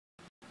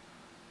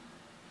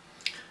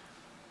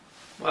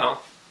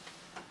Well,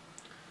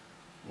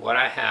 what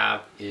I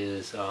have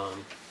is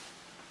kind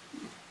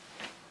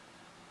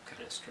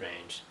of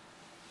strange.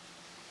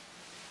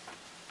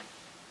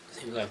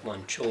 Seems like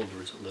one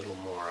shoulder is a little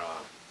more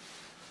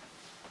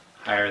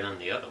higher than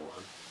the other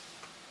one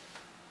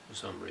for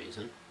some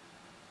reason.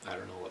 I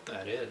don't know what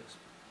that is.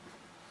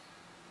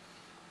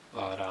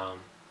 But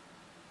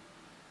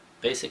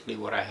basically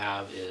what I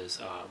have is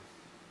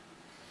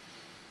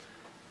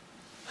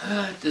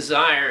a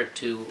desire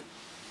to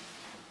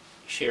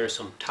share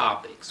some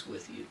topics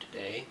with you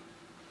today.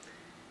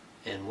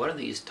 And one of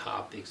these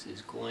topics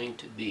is going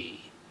to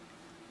be,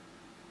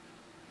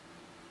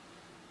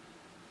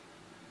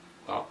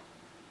 well,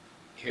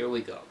 here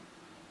we go.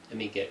 Let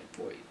me get it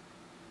for you.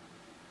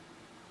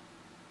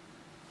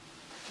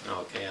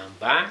 Okay, I'm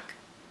back.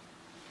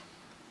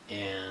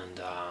 And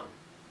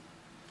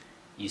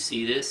you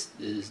see this?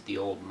 This is the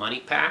old money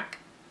pack.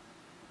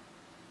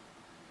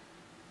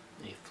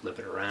 Let me flip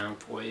it around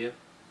for you.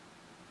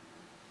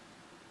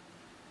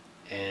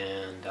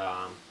 And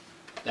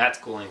that's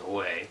going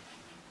away.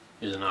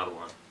 Here's another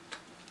one.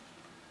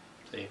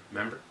 See,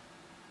 remember?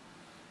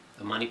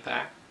 The money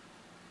pack?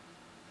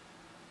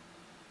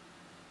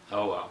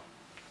 Oh well.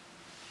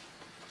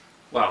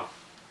 Well,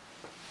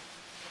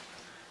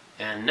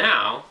 and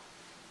now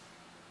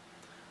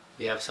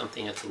we have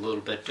something that's a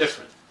little bit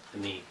different.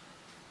 Let me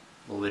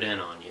move it in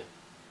on you.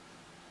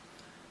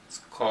 It's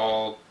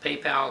called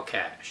PayPal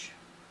Cash.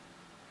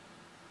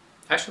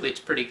 Actually, it's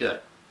pretty good.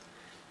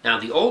 Now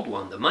the old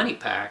one, the money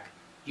pack,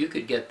 you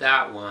could get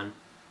that one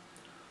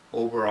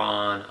over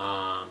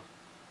on,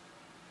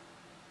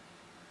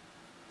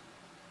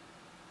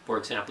 for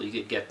example, you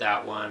could get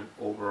that one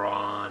over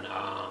on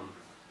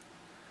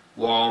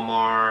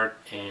Walmart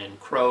and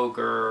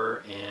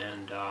Kroger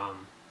and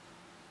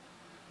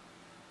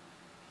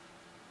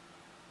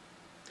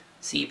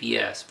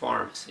CVS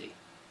Pharmacy.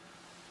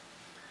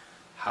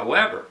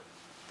 However,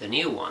 the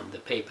new one, the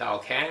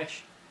PayPal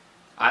Cash,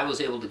 I was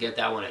able to get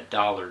that one at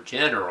Dollar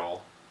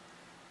General,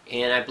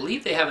 and I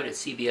believe they have it at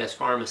CVS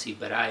Pharmacy,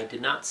 but I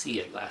did not see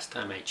it last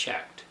time I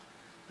checked.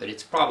 But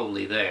it's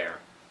probably there.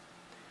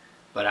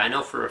 But I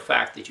know for a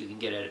fact that you can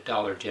get it at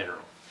Dollar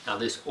General. Now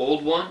this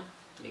old one,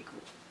 let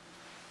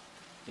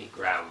me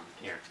grab them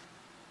here.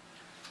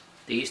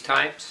 These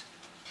types,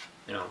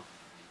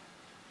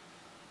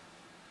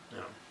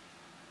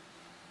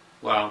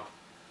 well,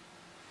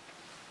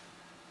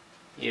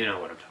 you know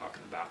what I'm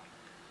talking about.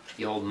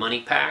 The old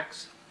money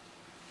packs.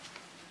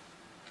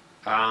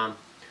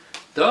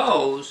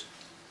 Those,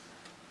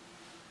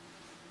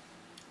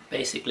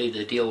 basically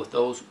the deal with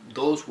those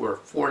were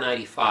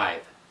 $4.95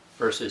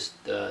 versus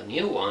the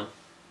new one,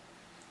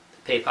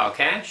 the PayPal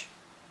Cash.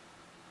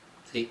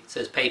 See, it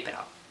says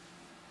PayPal.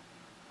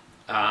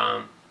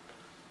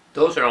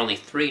 Those are only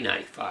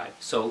 $3.95,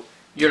 so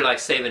you're like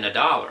saving $1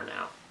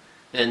 now.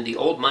 And the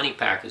old money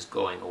pack is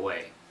going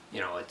away.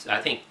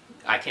 I think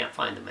I can't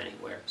find them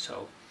anywhere.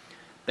 So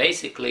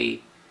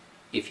basically,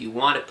 if you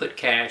want to put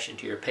cash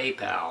into your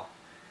PayPal,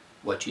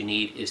 what you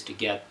need is to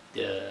get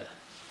the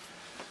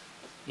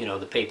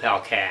the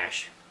PayPal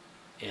Cash,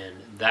 and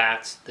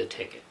that's the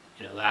ticket.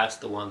 That's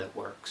the one that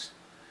works.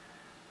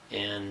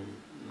 And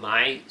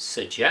my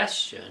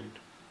suggestion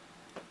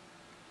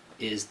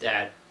is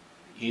that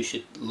you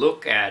should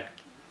look at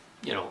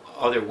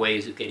other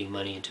ways of getting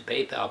money into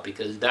PayPal,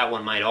 because that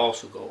one might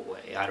also go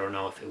away. I don't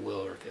know if it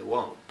will or if it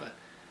won't, but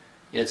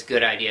it's a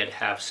good idea to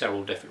have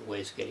several different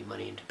ways of getting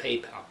money into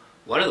PayPal.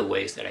 One of the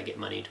ways that I get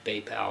money into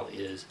PayPal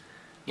is,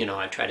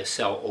 I try to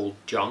sell old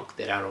junk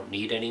that I don't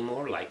need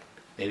anymore, like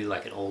maybe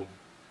like an old,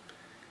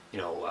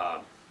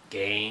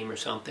 game or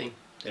something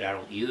that I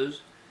don't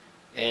use,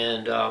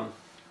 and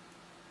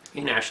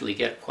you can actually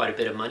get quite a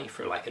bit of money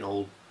for like an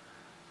old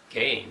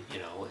game.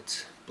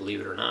 It's,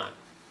 believe it or not,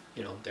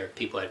 there are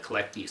people that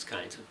collect these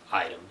kinds of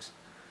items,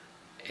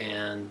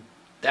 and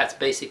that's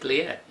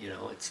basically it.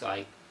 It's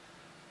like,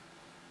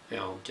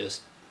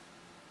 just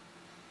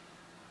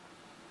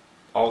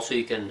also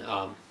you can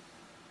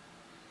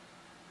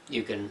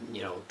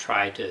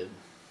try to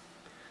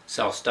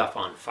sell stuff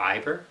on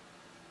Fiverr.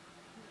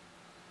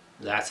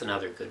 That's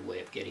another good way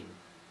of getting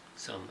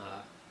some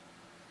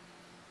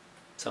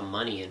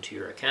money into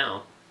your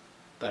account.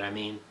 But I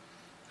mean,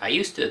 I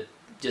used to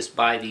just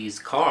buy these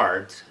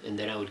cards, and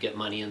then I would get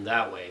money in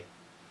that way,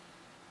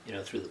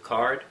 through the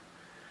card.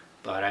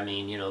 But I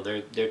mean,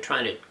 they're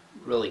trying to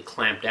really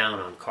clamp down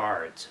on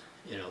cards.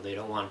 They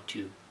don't want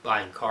you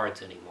buying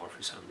cards anymore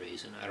for some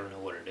reason. I don't know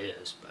what it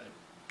is,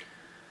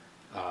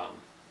 but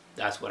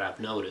that's what I've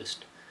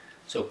noticed.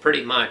 So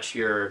pretty much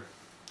you're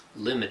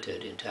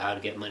limited into how to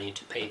get money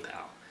into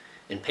PayPal.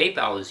 And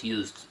PayPal is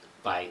used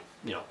by,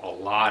 a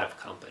lot of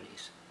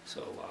companies.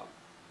 So,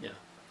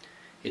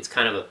 it's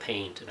kind of a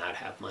pain to not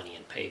have money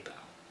in PayPal.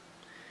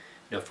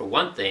 For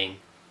one thing,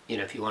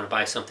 if you want to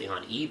buy something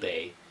on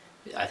eBay,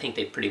 I think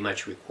they pretty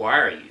much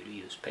require you to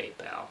use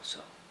PayPal.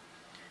 So,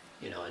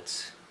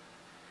 it's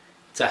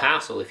a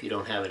hassle if you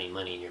don't have any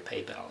money in your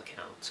PayPal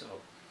account.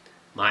 So,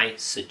 my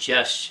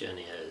suggestion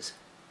is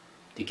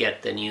to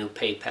get the new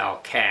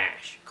PayPal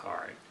Cash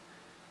card.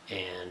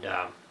 And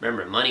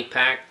remember, money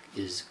pack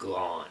is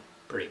gone,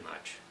 pretty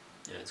much.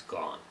 And it's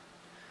gone.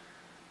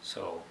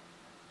 So,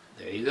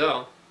 there you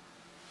go.